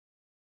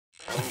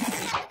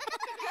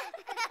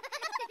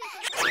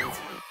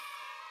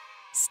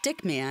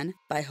Stick Man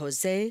by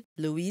Jose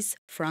Luis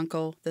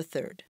Franco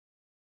III.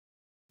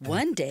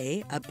 One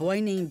day, a boy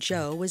named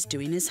Joe was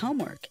doing his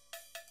homework.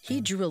 He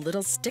drew a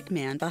little stick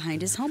man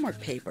behind his homework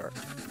paper.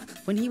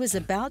 When he was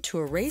about to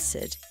erase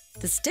it,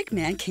 the stick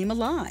man came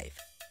alive.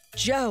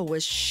 Joe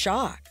was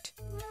shocked.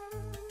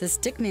 The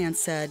stick man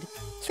said,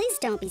 "Please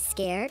don't be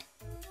scared.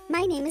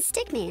 My name is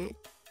Stick Man.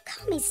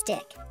 Call me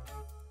Stick."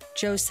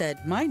 Joe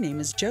said, "My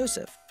name is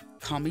Joseph.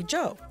 Call me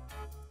Joe."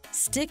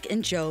 Stick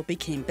and Joe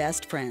became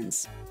best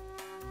friends.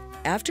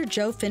 After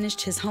Joe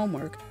finished his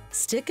homework,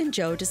 Stick and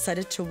Joe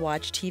decided to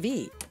watch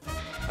TV.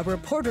 A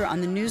reporter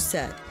on the news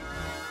said,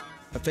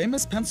 "A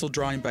famous pencil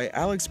drawing by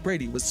Alex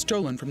Brady was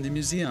stolen from the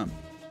museum."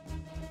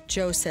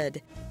 Joe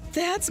said,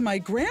 "That's my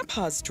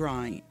grandpa's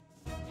drawing."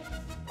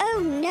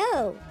 "Oh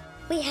no!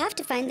 We have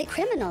to find the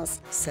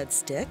criminals," said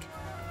Stick.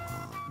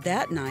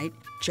 That night,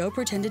 Joe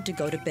pretended to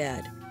go to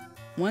bed.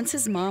 Once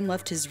his mom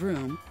left his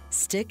room,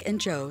 Stick and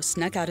Joe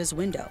snuck out his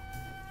window.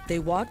 They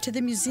walked to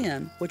the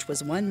museum, which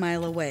was 1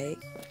 mile away.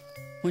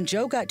 When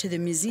Joe got to the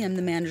museum,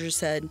 the manager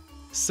said,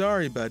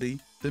 "Sorry, buddy,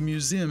 the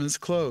museum is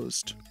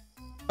closed."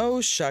 "Oh,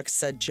 shucks,"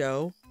 said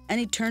Joe, and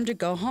he turned to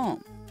go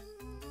home.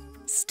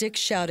 Stick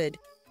shouted,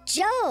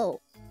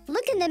 "Joe,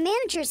 look in the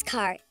manager's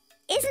cart.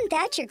 Isn't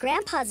that your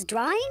grandpa's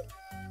drawing?"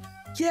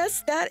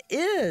 "Yes, that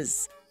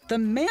is. The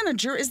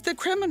manager is the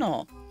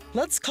criminal.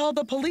 Let's call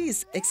the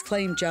police,"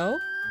 exclaimed Joe.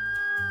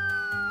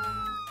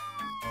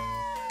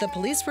 The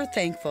police were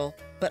thankful,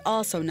 but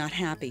also not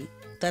happy,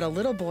 that a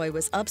little boy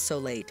was up so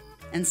late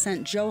and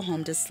sent Joe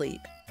home to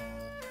sleep.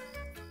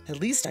 "At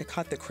least I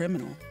caught the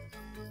criminal."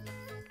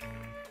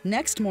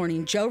 Next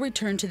morning, Joe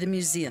returned to the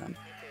museum.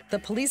 The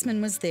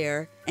policeman was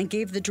there and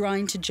gave the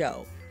drawing to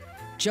Joe.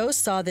 Joe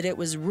saw that it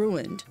was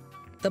ruined.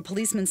 The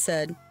policeman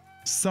said,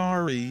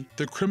 "Sorry,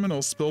 the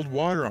criminal spilled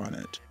water on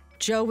it."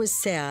 Joe was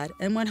sad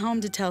and went home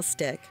to tell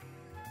Stick.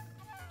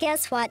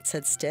 "Guess what?"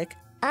 said Stick.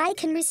 "I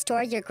can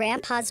restore your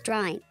grandpa's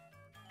drawing."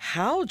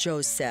 "How?"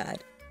 Joe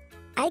said.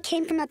 "I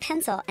came from a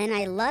pencil and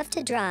I love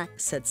to draw,"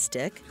 said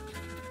Stick.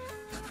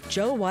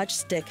 Joe watched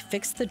Stick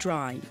fix the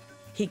drawing.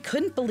 He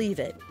couldn't believe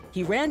it.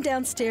 He ran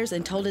downstairs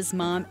and told his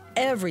mom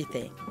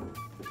everything.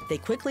 They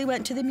quickly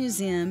went to the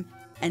museum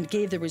and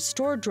gave the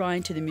restored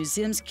drawing to the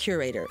museum's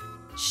curator.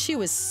 She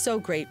was so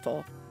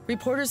grateful.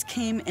 Reporters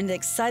came and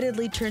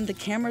excitedly turned the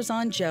cameras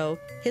on Joe,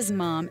 his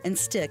mom, and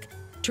Stick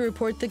to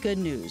report the good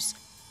news.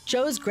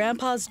 Joe's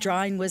grandpa's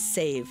drawing was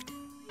saved.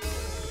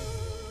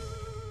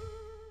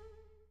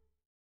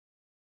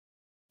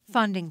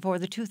 Funding for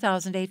the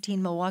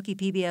 2018 Milwaukee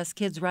PBS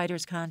Kids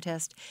Writers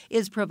Contest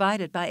is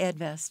provided by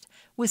EdVest,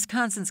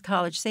 Wisconsin's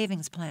college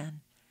savings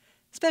plan.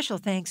 Special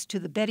thanks to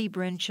the Betty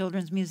Bryn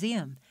Children's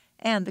Museum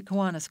and the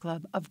Kiwanis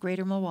Club of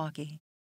Greater Milwaukee.